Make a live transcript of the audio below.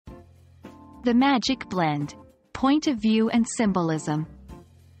The magic blend. Point of view and symbolism.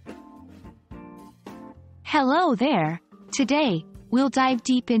 Hello there! Today, we'll dive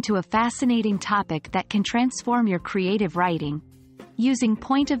deep into a fascinating topic that can transform your creative writing, using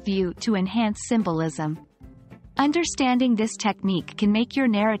point of view to enhance symbolism. Understanding this technique can make your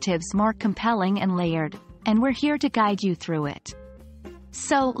narratives more compelling and layered, and we're here to guide you through it.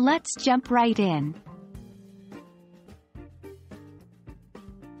 So, let's jump right in.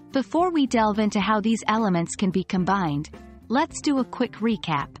 Before we delve into how these elements can be combined, let's do a quick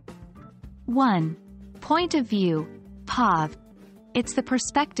recap. 1. Point of view, POV. It's the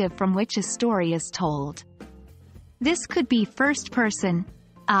perspective from which a story is told. This could be first person,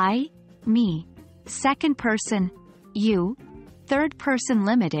 I, me, second person, you, third person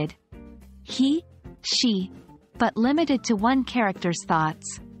limited, he, she, but limited to one character's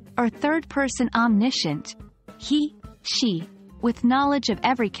thoughts, or third person omniscient, he, she, with knowledge of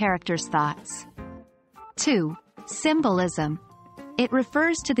every character's thoughts. 2. Symbolism. It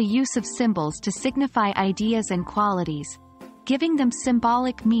refers to the use of symbols to signify ideas and qualities, giving them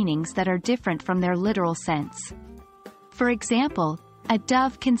symbolic meanings that are different from their literal sense. For example, a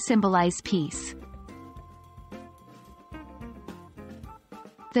dove can symbolize peace.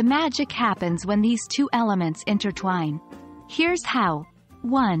 The magic happens when these two elements intertwine. Here's how.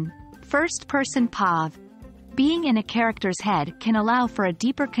 1. First-person POV. Being in a character's head can allow for a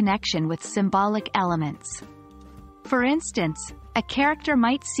deeper connection with symbolic elements. For instance, a character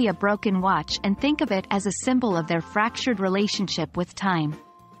might see a broken watch and think of it as a symbol of their fractured relationship with time.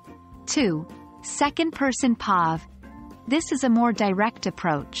 2. Second-person POV. This is a more direct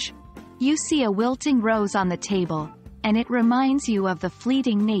approach. You see a wilting rose on the table, and it reminds you of the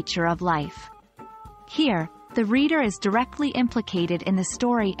fleeting nature of life. Here, the reader is directly implicated in the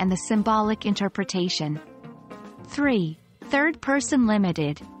story and the symbolic interpretation. 3. Third-person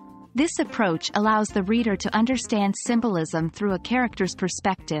limited. This approach allows the reader to understand symbolism through a character's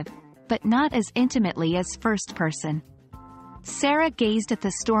perspective, but not as intimately as first-person. Sarah gazed at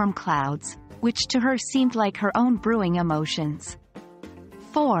the storm clouds, which to her seemed like her own brewing emotions.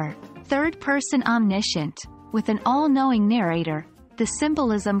 4. Third-person omniscient. With an all-knowing narrator, the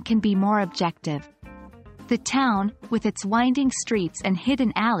symbolism can be more objective. The town, with its winding streets and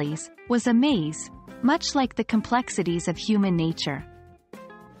hidden alleys, was a maze, much like the complexities of human nature.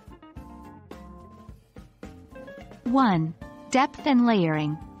 1. Depth and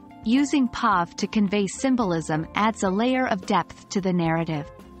layering. Using POV to convey symbolism adds a layer of depth to the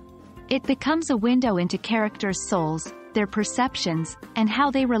narrative. It becomes a window into characters' souls, their perceptions, and how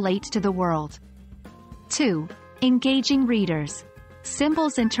they relate to the world. 2. Engaging readers.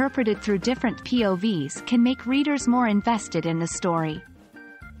 Symbols interpreted through different POVs can make readers more invested in the story.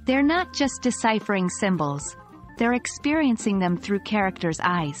 They're not just deciphering symbols, they're experiencing them through characters'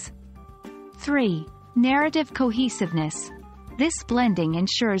 eyes. 3. Narrative cohesiveness. This blending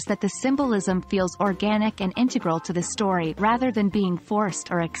ensures that the symbolism feels organic and integral to the story rather than being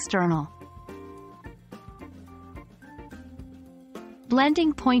forced or external.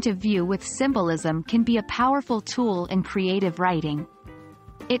 Blending point of view with symbolism can be a powerful tool in creative writing.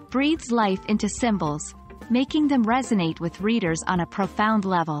 It breathes life into symbols, making them resonate with readers on a profound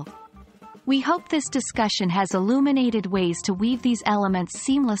level. We hope this discussion has illuminated ways to weave these elements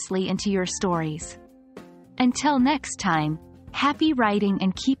seamlessly into your stories. Until next time, happy writing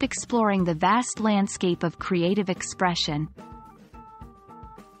and keep exploring the vast landscape of creative expression.